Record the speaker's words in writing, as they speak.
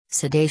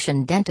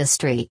Sedation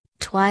Dentistry,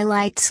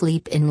 Twilight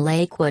Sleep in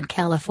Lakewood,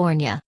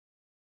 California.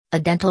 A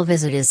dental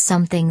visit is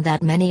something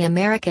that many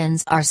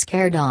Americans are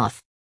scared of.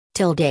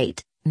 Till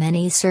date,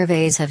 many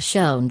surveys have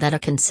shown that a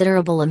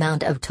considerable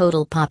amount of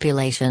total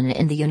population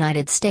in the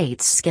United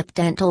States skip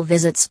dental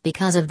visits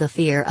because of the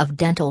fear of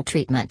dental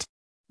treatment.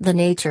 The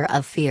nature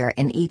of fear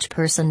in each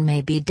person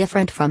may be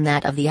different from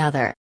that of the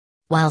other.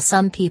 While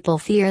some people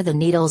fear the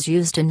needles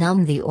used to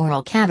numb the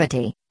oral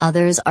cavity,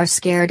 others are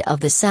scared of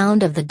the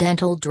sound of the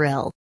dental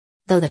drill.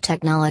 Though the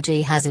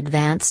technology has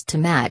advanced to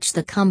match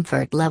the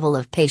comfort level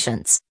of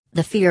patients,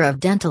 the fear of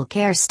dental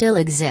care still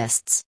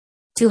exists.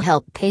 To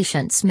help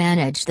patients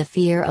manage the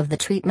fear of the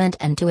treatment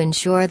and to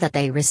ensure that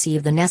they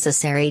receive the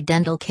necessary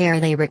dental care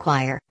they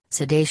require,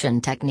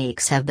 sedation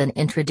techniques have been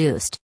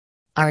introduced.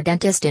 Our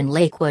dentist in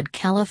Lakewood,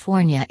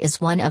 California is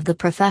one of the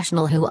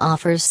professionals who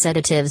offers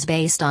sedatives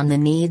based on the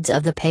needs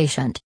of the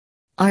patient.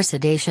 Our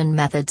sedation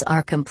methods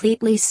are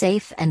completely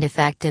safe and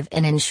effective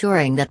in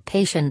ensuring that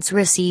patients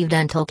receive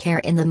dental care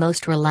in the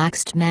most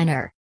relaxed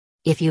manner.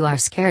 If you are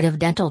scared of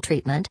dental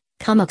treatment,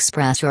 come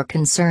express your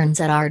concerns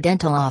at our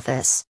dental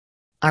office.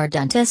 Our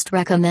dentist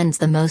recommends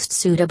the most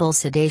suitable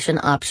sedation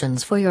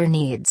options for your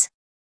needs.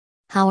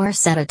 How are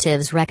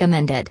sedatives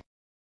recommended?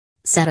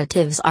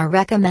 Sedatives are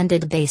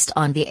recommended based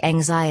on the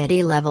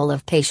anxiety level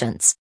of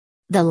patients.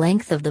 The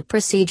length of the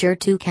procedure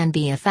too can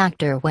be a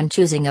factor when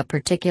choosing a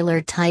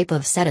particular type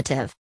of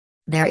sedative.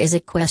 There is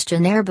a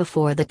questionnaire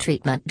before the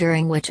treatment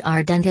during which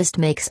our dentist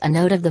makes a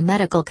note of the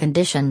medical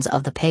conditions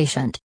of the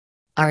patient.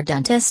 Our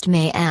dentist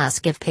may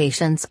ask if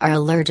patients are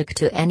allergic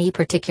to any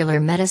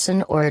particular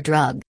medicine or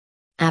drug.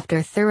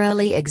 After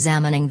thoroughly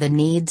examining the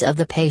needs of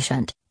the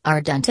patient, our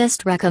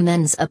dentist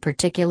recommends a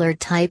particular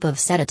type of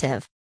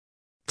sedative.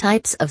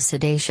 Types of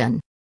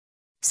sedation.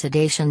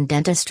 Sedation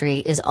dentistry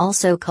is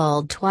also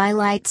called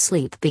twilight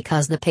sleep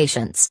because the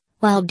patients,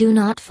 while do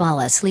not fall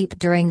asleep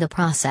during the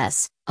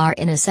process, are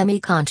in a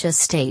semi-conscious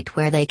state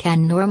where they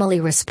can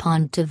normally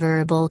respond to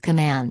verbal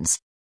commands.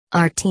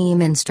 Our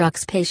team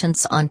instructs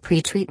patients on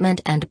pre-treatment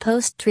and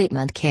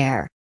post-treatment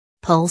care.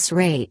 Pulse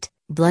rate,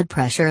 blood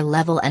pressure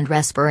level and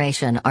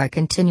respiration are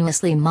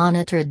continuously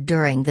monitored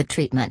during the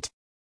treatment.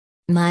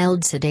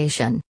 Mild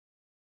sedation.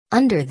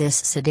 Under this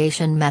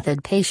sedation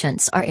method,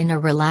 patients are in a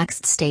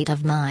relaxed state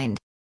of mind.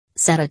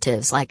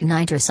 Sedatives like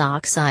nitrous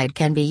oxide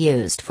can be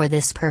used for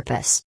this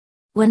purpose.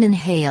 When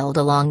inhaled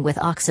along with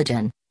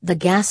oxygen, the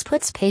gas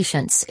puts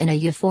patients in a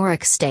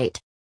euphoric state.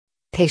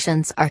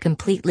 Patients are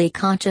completely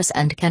conscious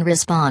and can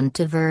respond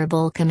to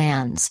verbal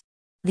commands.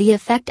 The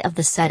effect of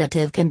the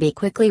sedative can be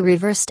quickly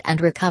reversed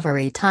and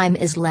recovery time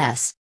is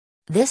less.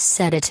 This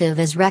sedative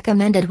is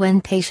recommended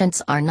when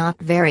patients are not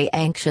very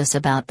anxious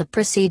about the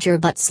procedure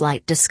but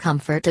slight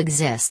discomfort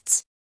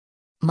exists.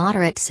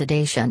 Moderate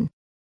sedation.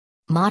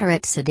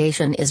 Moderate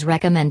sedation is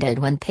recommended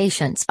when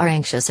patients are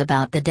anxious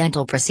about the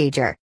dental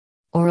procedure.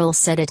 Oral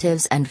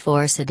sedatives and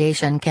for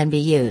sedation can be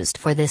used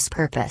for this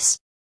purpose.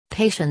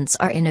 Patients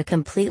are in a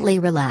completely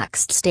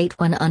relaxed state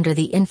when under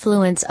the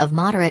influence of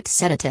moderate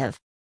sedative.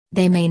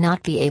 They may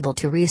not be able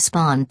to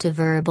respond to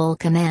verbal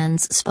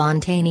commands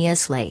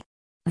spontaneously.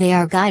 They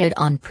are guided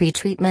on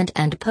pre-treatment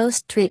and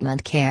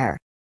post-treatment care.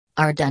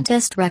 Our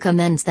dentist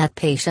recommends that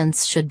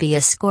patients should be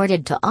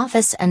escorted to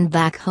office and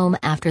back home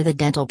after the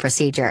dental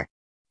procedure.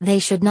 They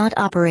should not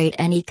operate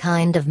any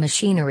kind of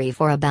machinery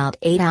for about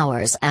 8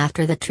 hours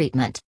after the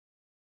treatment.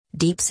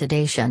 Deep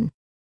sedation.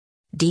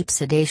 Deep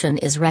sedation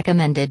is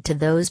recommended to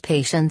those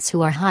patients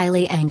who are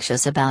highly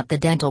anxious about the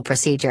dental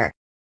procedure.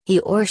 He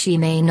or she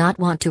may not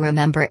want to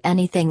remember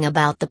anything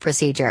about the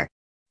procedure.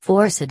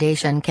 For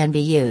sedation can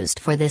be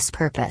used for this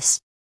purpose.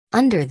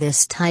 Under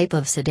this type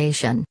of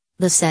sedation,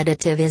 the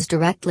sedative is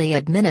directly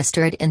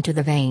administered into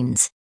the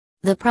veins.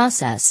 The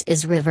process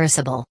is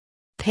reversible.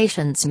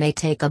 Patients may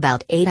take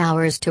about 8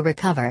 hours to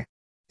recover.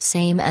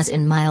 Same as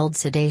in mild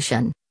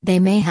sedation, they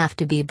may have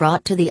to be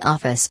brought to the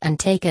office and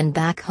taken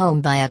back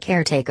home by a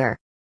caretaker.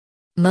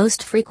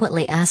 Most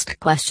frequently asked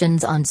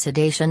questions on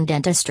sedation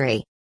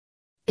dentistry.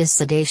 Is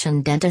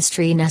sedation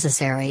dentistry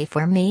necessary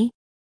for me?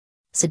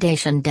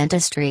 Sedation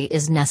dentistry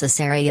is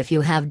necessary if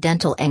you have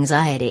dental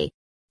anxiety.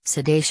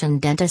 Sedation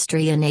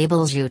dentistry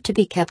enables you to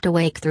be kept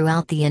awake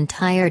throughout the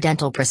entire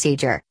dental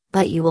procedure,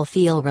 but you will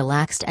feel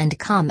relaxed and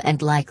calm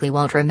and likely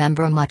won't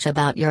remember much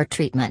about your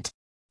treatment.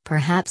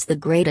 Perhaps the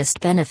greatest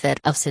benefit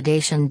of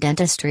sedation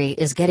dentistry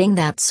is getting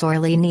that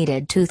sorely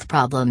needed tooth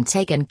problem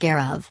taken care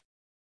of.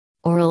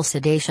 Oral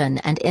sedation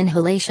and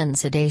inhalation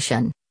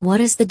sedation, what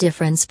is the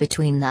difference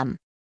between them?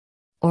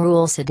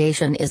 Oral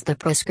sedation is the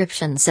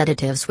prescription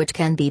sedatives which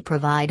can be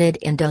provided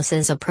in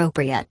doses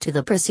appropriate to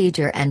the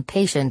procedure and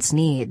patient's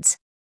needs.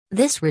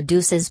 This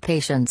reduces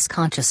patient's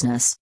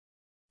consciousness.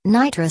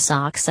 Nitrous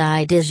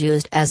oxide is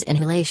used as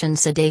inhalation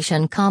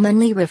sedation,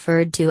 commonly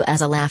referred to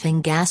as a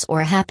laughing gas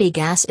or happy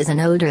gas, is an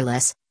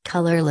odorless,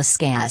 colorless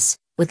gas,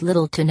 with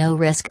little to no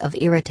risk of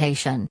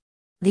irritation.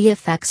 The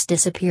effects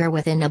disappear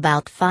within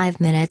about 5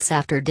 minutes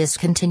after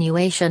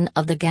discontinuation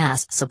of the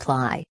gas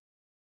supply.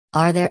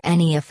 Are there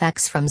any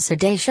effects from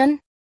sedation?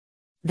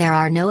 There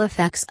are no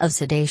effects of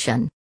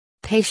sedation.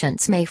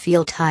 Patients may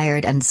feel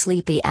tired and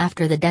sleepy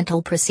after the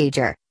dental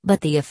procedure,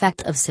 but the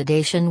effect of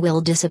sedation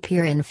will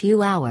disappear in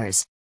few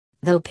hours.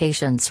 Though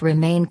patients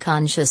remain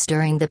conscious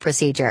during the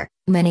procedure,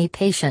 many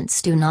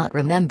patients do not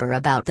remember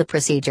about the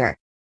procedure.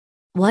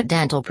 What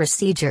dental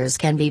procedures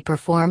can be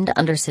performed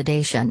under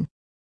sedation?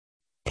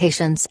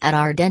 Patients at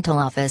our dental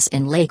office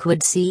in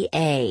Lakewood,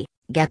 CA,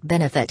 get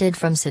benefited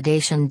from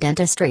sedation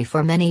dentistry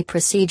for many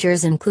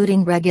procedures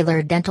including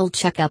regular dental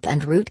checkup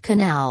and root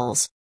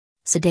canals.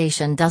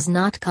 Sedation does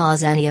not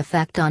cause any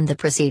effect on the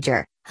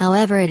procedure,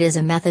 however it is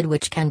a method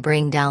which can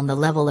bring down the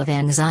level of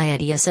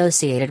anxiety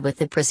associated with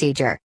the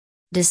procedure.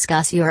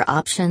 Discuss your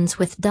options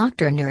with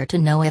Dr. Nur to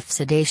know if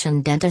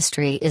sedation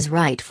dentistry is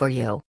right for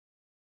you.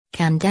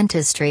 Can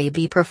dentistry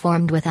be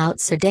performed without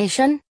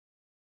sedation?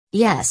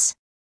 Yes.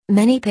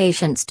 Many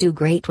patients do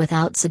great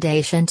without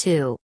sedation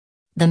too.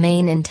 The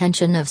main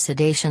intention of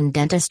sedation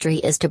dentistry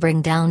is to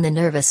bring down the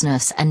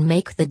nervousness and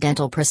make the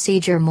dental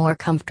procedure more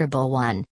comfortable one.